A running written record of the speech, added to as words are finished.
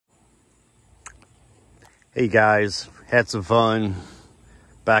Hey guys, had some fun,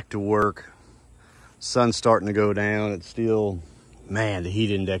 back to work. Sun's starting to go down. It's still, man, the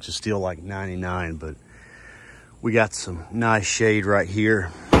heat index is still like 99, but we got some nice shade right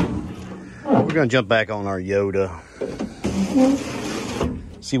here. We're gonna jump back on our Yoda.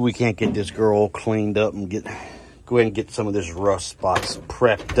 See if we can't get this girl cleaned up and go ahead and get some of this rust spots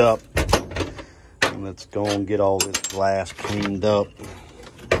prepped up. And let's go and get all this glass cleaned up.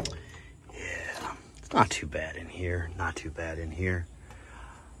 Not too bad in here, not too bad in here.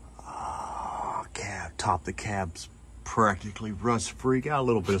 Top of the cab's practically rust free. Got a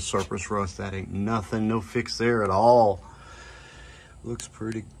little bit of surface rust, that ain't nothing, no fix there at all. Looks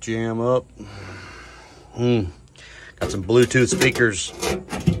pretty jam up. Got some Bluetooth speakers,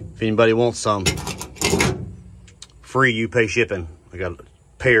 if anybody wants some. Free, you pay shipping. I got a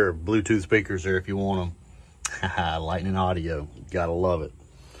pair of Bluetooth speakers there if you want them. Lightning audio, gotta love it.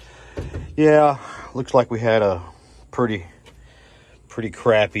 Yeah, looks like we had a pretty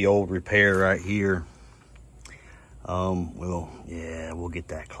crappy old repair right here. Well, yeah, we'll get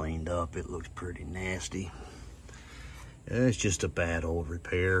that cleaned up. It looks pretty nasty. It's just a bad old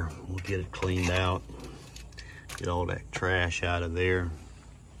repair. We'll get it cleaned out. Get all that trash out of there.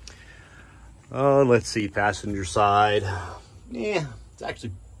 Let's see, passenger side. Yeah, it's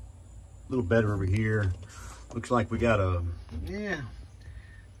actually a little better over here. Looks like we got a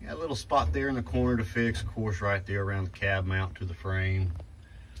little spot there in the corner to fix. Of course, right there around the cab mount to the frame.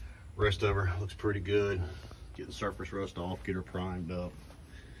 Rest of her looks pretty good. Get the surface rust off, get her primed up.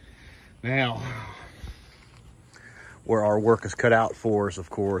 Now, where our work is cut out for us, of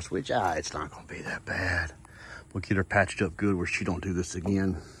course, which it's not gonna be that bad. We'll get her patched up good where she don't do this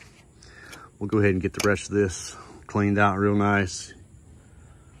again. We'll go ahead and get the rest of this cleaned out real nice.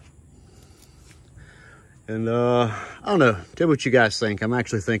 And I don't know, tell me what you guys think. I'm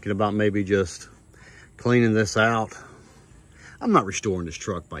actually thinking about maybe just cleaning this out. I'm not restoring this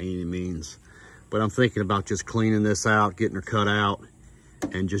truck by any means, but I'm thinking about just cleaning this out, getting her cut out,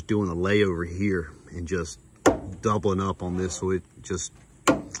 and just doing a layover here and just doubling up on this so it just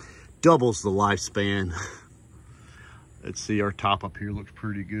doubles the lifespan. Let's see, our top up here looks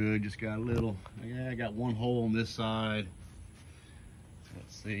pretty good. Just got a little, I got one hole on this side.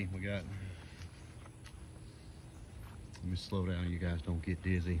 Let's see, we got, let me slow down, you guys don't get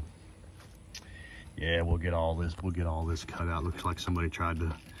dizzy. Yeah, we'll get all this cut out. Looks like somebody tried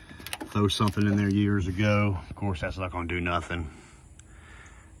to throw something in there years ago. Of course, that's not gonna do nothing.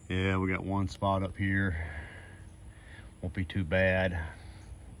 Yeah, we got one spot up here. Won't be too bad.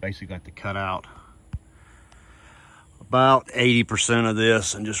 Basically got to cut out about 80% of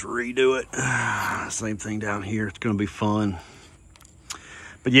this and just redo it. Same thing down here, it's gonna be fun.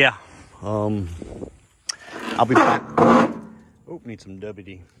 But yeah, I'll be back. Oh, need some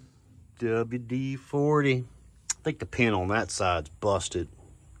WD-40. I think the pin on that side's busted.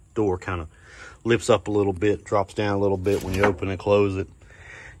 Door kind of lifts up a little bit, drops down a little bit when you open and close it.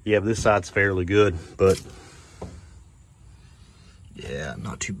 Yeah, but this side's fairly good, but yeah,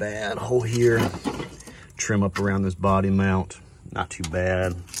 not too bad. Hole here, trim up around this body mount, not too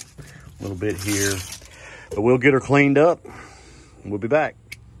bad. A little bit here, but we'll get her cleaned up and we'll be back.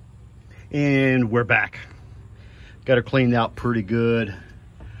 And we're back. Got her cleaned out pretty good.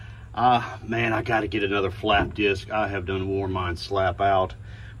 Man, I got to get another flap disc. I have done wore mine slap out,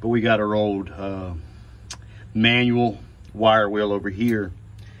 but we got our old manual wire wheel over here.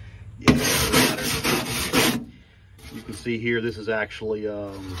 Yeah, you can see here, this is actually,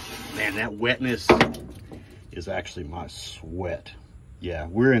 man, that wetness is actually my sweat. Yeah,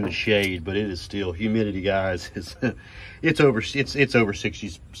 we're in the shade, but it is still humidity, guys. It's over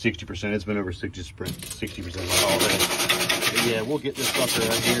 60%. It's been over 60% already. But yeah, we'll get this sucker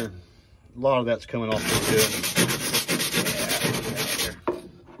right here. A lot of that's coming off pretty good. Yeah,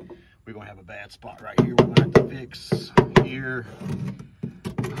 we're gonna have a bad spot right here. We're gonna have to fix here.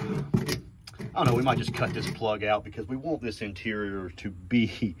 I don't know, we might just cut this plug out because we want this interior to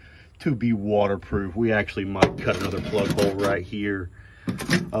be waterproof. We actually might cut another plug hole right here.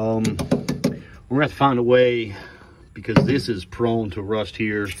 We're gonna have to find a way, because this is prone to rust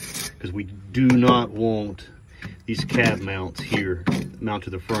here, because we do not want these cab mounts here mount to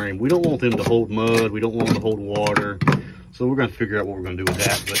the frame. We don't want them to hold mud. We don't want them to hold water. So we're gonna figure out what we're gonna do with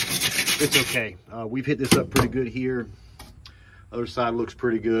that, but it's okay. We've hit this up pretty good here. Other side looks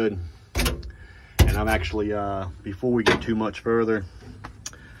pretty good. And I'm actually, before we get too much further,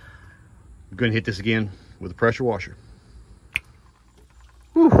 I'm gonna hit this again with a pressure washer.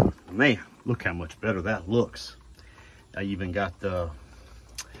 Whew, man, look how much better that looks. I even got the,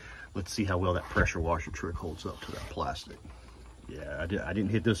 let's see how well that pressure washer trick holds up to that plastic. Yeah, I didn't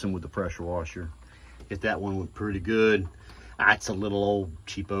hit this one with the pressure washer. Hit that one with pretty good. It's a little old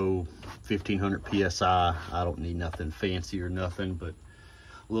cheapo 1500 PSI. I don't need nothing fancy or nothing, but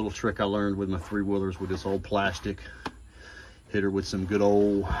a little trick I learned with my 3-wheelers with this old plastic. Hit her with some good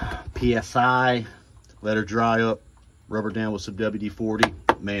old PSI, let her dry up, rub her down with some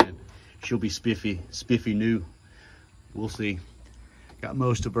WD-40. Man, she'll be spiffy new. We'll see. Got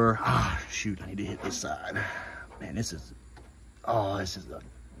most of her. Shoot, I need to hit this side. Man, this is a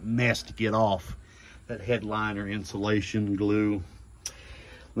mess to get off. That headliner, insulation, glue.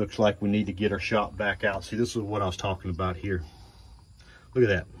 Looks like we need to get our shop back out. See, this is what I was talking about here. Look at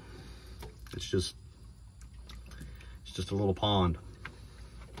that. It's just a little pond.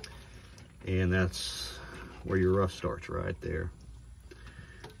 And that's where your rust starts, right there.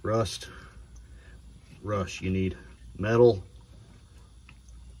 Rust. You need metal,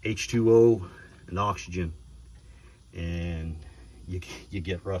 H2O, and oxygen. And you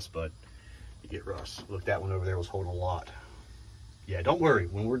get rust, bud. You get rust. Look, that one over there was holding a lot. Yeah, don't worry.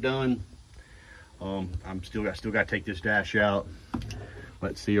 When we're done, I'm still got to take this dash out.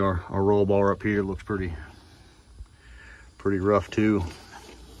 Let's see, our roll bar up here looks pretty rough too.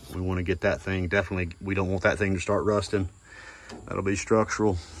 We want to get that thing, definitely, we don't want that thing to start rusting. That'll be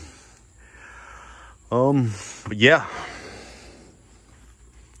structural. But yeah,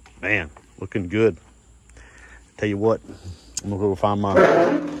 man, looking good. Tell you what, I'm gonna go find my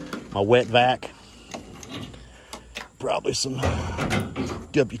wet vac. Probably some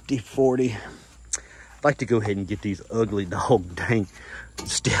WD-40. I'd like to go ahead and get these ugly dog dang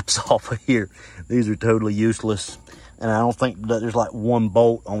steps off of here. These are totally useless. And I don't think that there's like one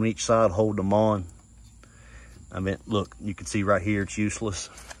bolt on each side holding them on. I mean, look, you can see right here, it's useless.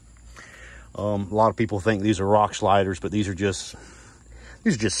 A lot of people think these are rock sliders, but these are just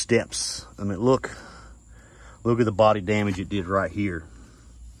steps. I mean, look at the body damage it did right here.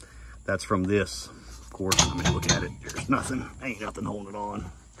 That's from this. Of course, I mean, look at it. There's nothing, ain't nothing holding it on.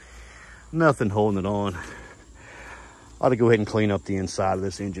 Nothing holding it on. I ought to go ahead and clean up the inside of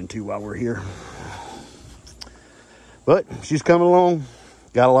this engine too while we're here. But she's coming along.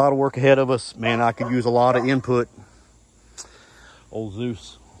 Got a lot of work ahead of us. Man, I could use a lot of input. Old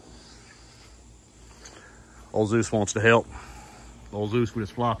Zeus. Old Zeus wants to help. Old Zeus with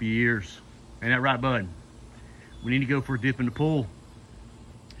his floppy ears. Ain't that right, bud? We need to go for a dip in the pool.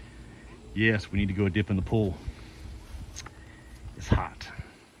 Yes, we need to go a dip in the pool. It's hot.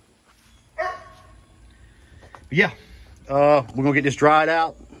 But yeah, we're gonna get this dried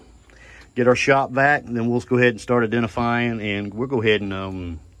out, get our shop back, and then we'll go ahead and start identifying, and we'll go ahead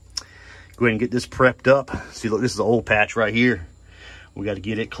and get this prepped up. See, look, this is the old patch right here. We got to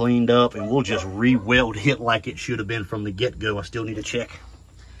get it cleaned up, and we'll just re-weld it like it should have been from the get-go. I still need to check.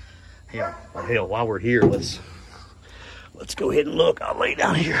 Hell, while we're here, let's go ahead and look. I'll lay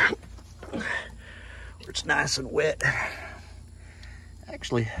down here where it's nice and wet.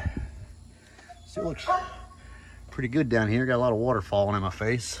 Actually, still looks pretty good down here. Got a lot of water falling in my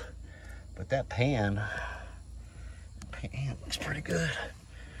face, but that pan looks pretty good.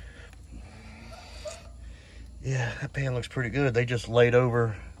 Yeah, that pan looks pretty good. They just laid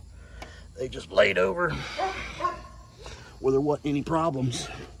over where there wasn't any problems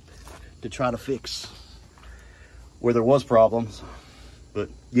to try to fix where there was problems. But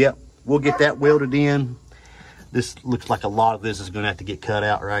yeah, we'll get that welded in. This looks like a lot of this is gonna have to get cut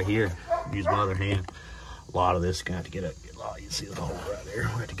out right here. Use my other hand. A lot of this is gonna have to get you see the hole right there.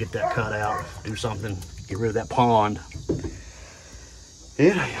 We have to get that cut out, do something, get rid of that pond.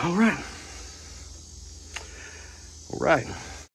 Yeah, all right. All right.